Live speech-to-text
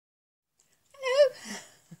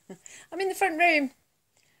I'm in the front room.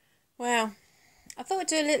 Wow. I thought we'd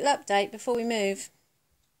do a little update before we move.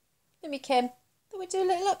 Let me, Kim. Thought we'd do a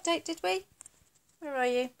little update, did we? Where are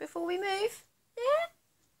you? Before we move? Yeah?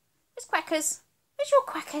 Where's Quackers? Where's your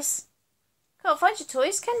Quackers? Can't find your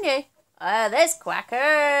toys, can you? Ah, there's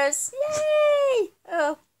Quackers. Yay!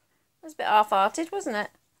 Oh, that was a bit half-hearted, wasn't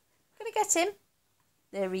it? Gonna get him.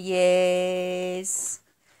 There he is.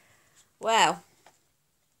 Well,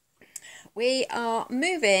 we are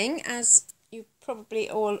moving, as you're probably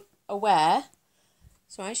all aware.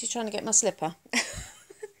 Sorry, she's trying to get my slipper.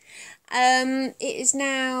 It is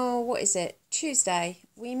now, what is it? Tuesday.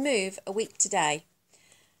 We move a week today.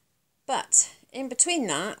 But in between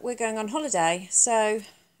that, we're going on holiday. So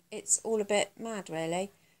it's all a bit mad,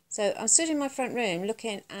 really. So I'm stood in my front room,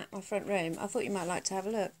 looking at my front room. I thought you might like to have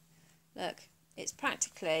a look. Look, it's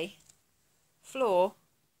practically floor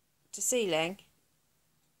to ceiling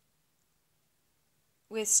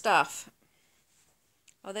with stuff.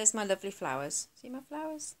 Oh, there's my lovely flowers. See my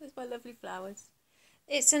flowers? There's my lovely flowers.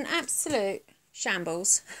 It's an absolute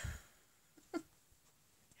shambles.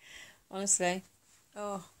 Honestly.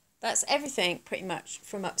 Oh, that's everything pretty much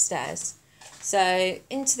from upstairs. So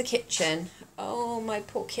into the kitchen. Oh, my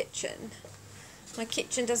poor kitchen. My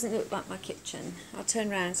kitchen doesn't look like my kitchen. I'll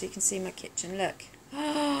turn around so you can see my kitchen. Look.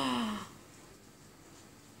 And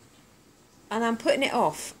I'm putting it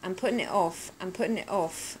off. I'm putting it off. I'm putting it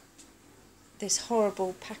off. This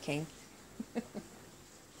horrible packing.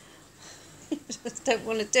 I just don't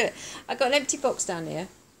want to do it. I got an empty box down here.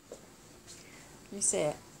 Can you see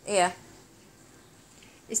it? Here.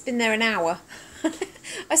 It's been there an hour.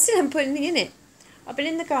 I still haven't put anything in it. I've been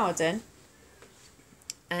in the garden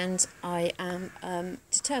and I am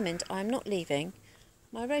determined I'm not leaving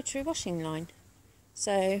my rotary washing line.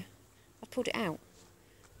 So I've pulled it out.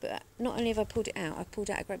 But not only have I pulled it out, I've pulled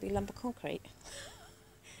out a great big lump of concrete.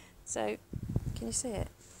 So, can you see it?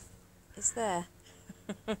 It's there.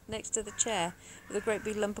 Next to the chair with a great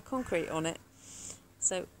big lump of concrete on it.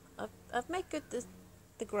 So I've made good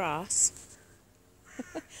the grass.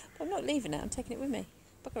 But I'm not leaving it, I'm taking it with me.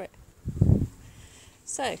 Bugger it.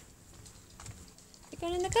 So you're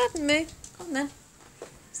going in the garden, Moo. Come on then.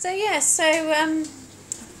 So yeah,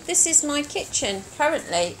 this is my kitchen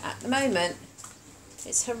currently at the moment.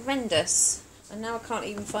 It's horrendous. And now I can't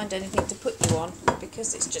even find anything to put you on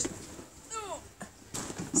because it's just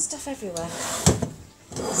stuff everywhere.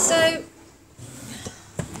 So,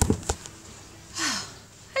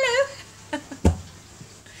 hello.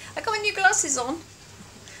 I got my new glasses on.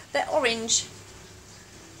 They're orange.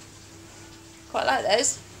 Quite like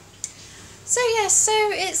those. So yeah, so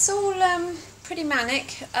it's all pretty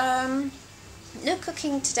manic. No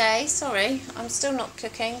cooking today, sorry. I'm still not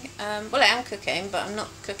cooking. Well, I am cooking, but I'm not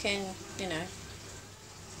cooking, you know,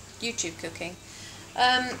 YouTube cooking.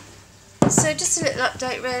 So just a little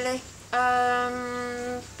update, really.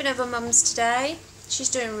 Been over Mum's today. She's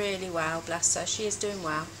doing really well, bless her. She is doing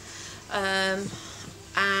well. And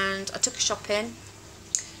I took her shopping.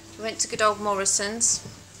 We went to good old Morrison's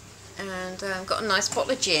and got a nice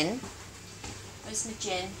bottle of gin. Where's my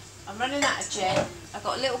gin? I'm running out of gin. I've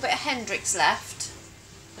got a little bit of Hendrick's left.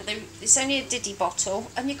 But it's only a Diddy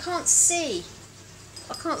bottle and you can't see.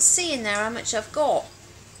 I can't see in there how much I've got.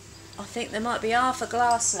 I think there might be half a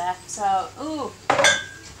glass left, so, ooh.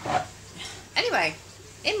 Anyway,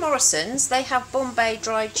 in Morrison's they have Bombay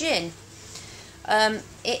dry gin.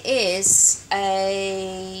 It is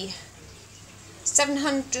a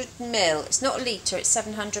 700ml. It's not a litre, it's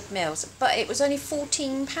 700ml. But it was only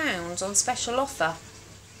 £14 on special offer.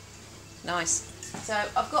 Nice. So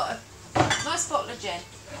I've got a nice bottle of gin.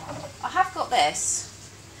 I have got this,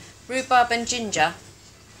 rhubarb and ginger.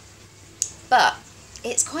 But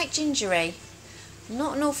it's quite gingery. I'm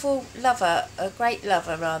not an awful lover, a great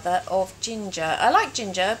lover rather, of ginger. I like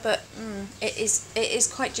ginger, but it is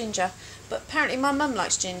quite ginger. But apparently my mum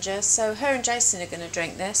likes ginger, so her and Jason are going to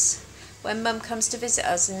drink this when Mum comes to visit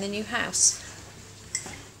us in the new house.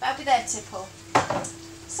 But I'll be there, Tipple.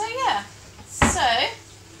 So yeah, so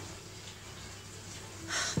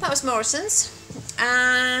that was Morrison's.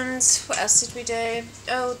 And what else did we do?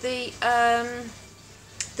 Oh,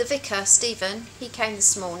 the vicar, Stephen, he came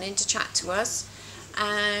this morning to chat to us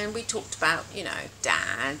and we talked about, you know,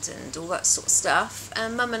 Dad and all that sort of stuff,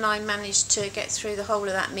 and Mum and I managed to get through the whole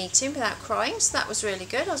of that meeting without crying, so that was really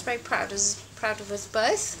good. I was very proud of us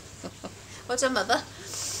both. Well done, Mother.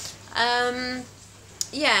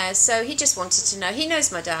 Yeah, so he just wanted to know. He knows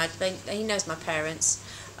my dad, he knows my parents.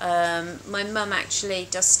 My mum actually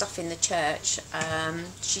does stuff in the church.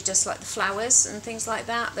 She does like the flowers and things like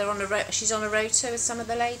that. She's on a rota with some of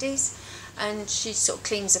the ladies, and she sort of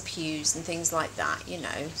cleans the pews and things like that, you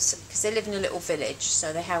know, because they live in a little village,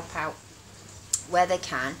 so they help out where they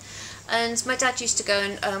can. And my dad used to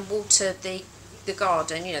go and water the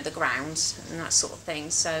garden, you know, the grounds and that sort of thing,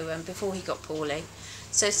 so before he got poorly.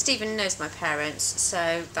 So Stephen knows my parents,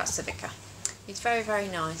 so that's the vicar. He's very, very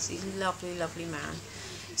nice. He's a lovely, lovely man.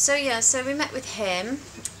 So yeah, so we met with him,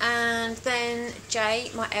 and then Jay,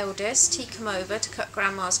 my eldest, he came over to cut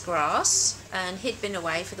Grandma's grass, and he'd been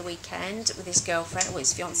away for the weekend with his girlfriend, or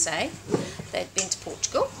his fiancée. They'd been to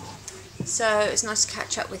Portugal, so it was nice to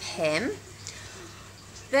catch up with him.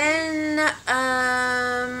 Then,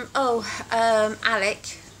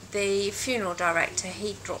 Alec, the funeral director,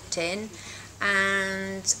 he dropped in,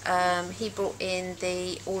 and he brought in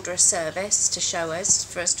the order of service to show us,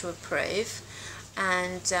 for us to approve.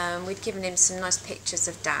 And we'd given him some nice pictures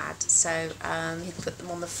of Dad, so he'd put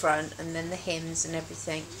them on the front, and then the hymns and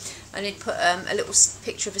everything, and he'd put a little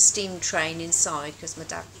picture of a steam train inside, because my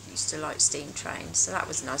dad used to like steam trains, so that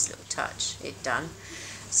was a nice little touch he'd done.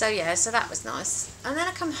 So yeah, so that was nice. And then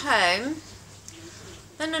I come home,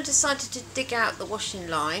 then I decided to dig out the washing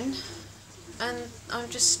line, and I'm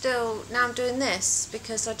just still, now I'm doing this,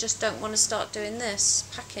 because I just don't want to start doing this,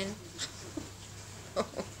 packing.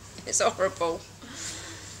 It's horrible.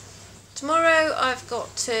 Tomorrow I've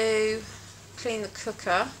got to clean the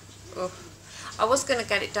cooker. Ugh. I was going to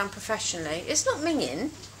get it done professionally. It's not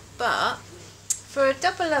minging, but for a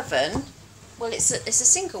double oven, well, it's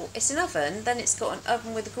an oven, then it's got an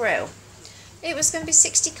oven with a grill. It was going to be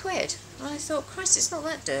 60 quid. And I thought, Christ, it's not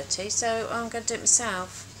that dirty, so I'm going to do it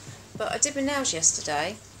myself. But I did my nails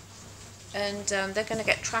yesterday, and they're going to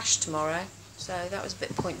get trashed tomorrow, so that was a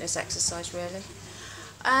bit pointless exercise, really.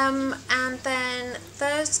 And then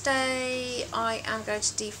Thursday I am going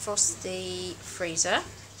to defrost the freezer,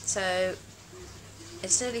 so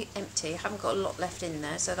it's nearly empty. I haven't got a lot left in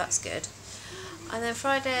there, so that's good. And then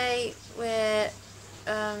Friday we're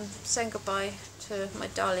saying goodbye to my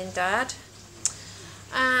darling Dad,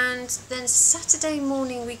 and then Saturday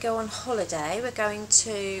morning we go on holiday. We're going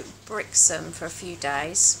to Brixham for a few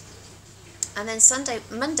days, and then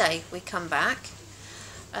Monday we come back.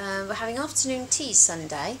 We're having afternoon tea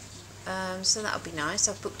Sunday, so that'll be nice.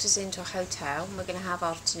 I've booked us into a hotel and we're going to have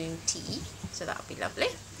afternoon tea, so that'll be lovely.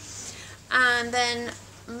 And then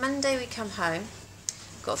Monday we come home.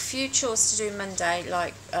 Got a few chores to do Monday,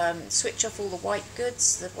 like switch off all the white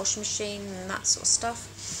goods, the washing machine and that sort of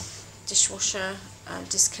stuff, dishwasher,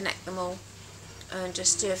 disconnect them all, and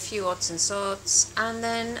just do a few odds and sods. And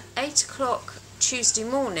then 8 o'clock Tuesday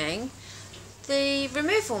morning, the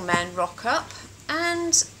removal men rock up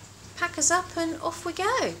and pack us up, and off we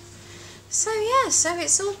go. So yeah, so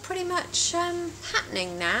it's all pretty much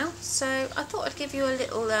happening now. So I thought I'd give you a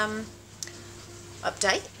little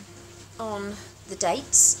update on the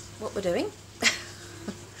dates, what we're doing.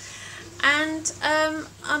 And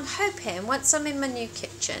I'm hoping once I'm in my new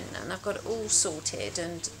kitchen and I've got it all sorted,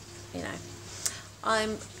 and you know,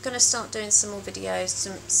 I'm going to start doing some more videos,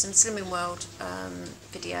 some Slimming World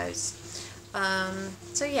videos.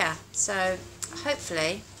 So yeah, so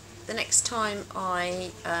hopefully the next time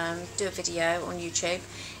I do a video on YouTube,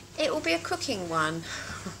 it will be a cooking one.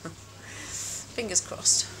 Fingers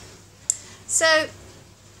crossed. So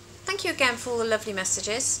thank you again for all the lovely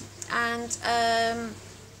messages, and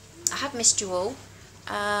I have missed you all,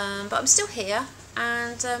 but I'm still here,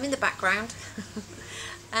 and in the background.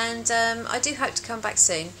 And I do hope to come back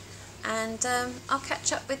soon, and I'll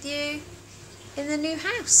catch up with you in the new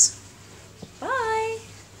house. Bye.